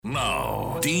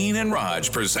No. Dean and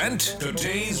Raj present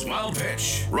today's Wild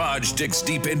Pitch. Raj digs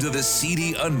deep into the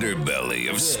seedy underbelly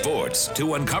of sports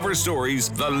to uncover stories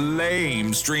the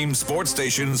lamestream sports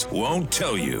stations won't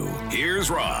tell you. Here's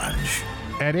Raj.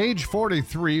 At age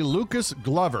 43, Lucas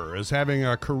Glover is having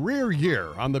a career year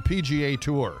on the PGA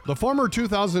Tour. The former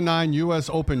 2009 U.S.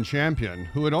 Open champion,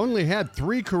 who had only had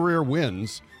 3 career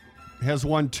wins, has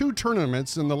won 2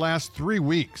 tournaments in the last 3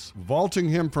 weeks, vaulting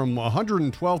him from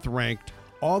 112th ranked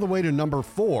all the way to number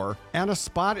 4 and a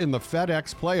spot in the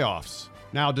FedEx playoffs.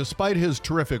 Now, despite his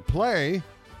terrific play,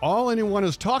 all anyone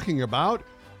is talking about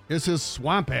is his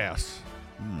swamp ass.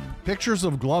 Pictures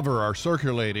of Glover are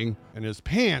circulating, and his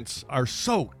pants are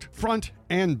soaked front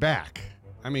and back.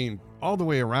 I mean, all the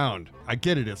way around. I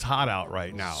get it, it's hot out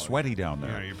right now. Sweaty down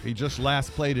there. Yeah, he just last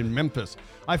played in Memphis.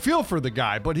 I feel for the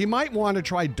guy, but he might want to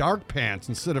try dark pants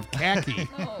instead of khaki.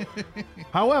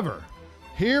 However,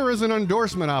 here is an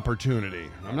endorsement opportunity.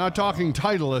 I'm not talking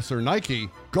Titleist or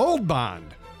Nike. Gold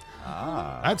Bond.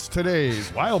 That's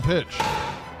today's Wild Pitch.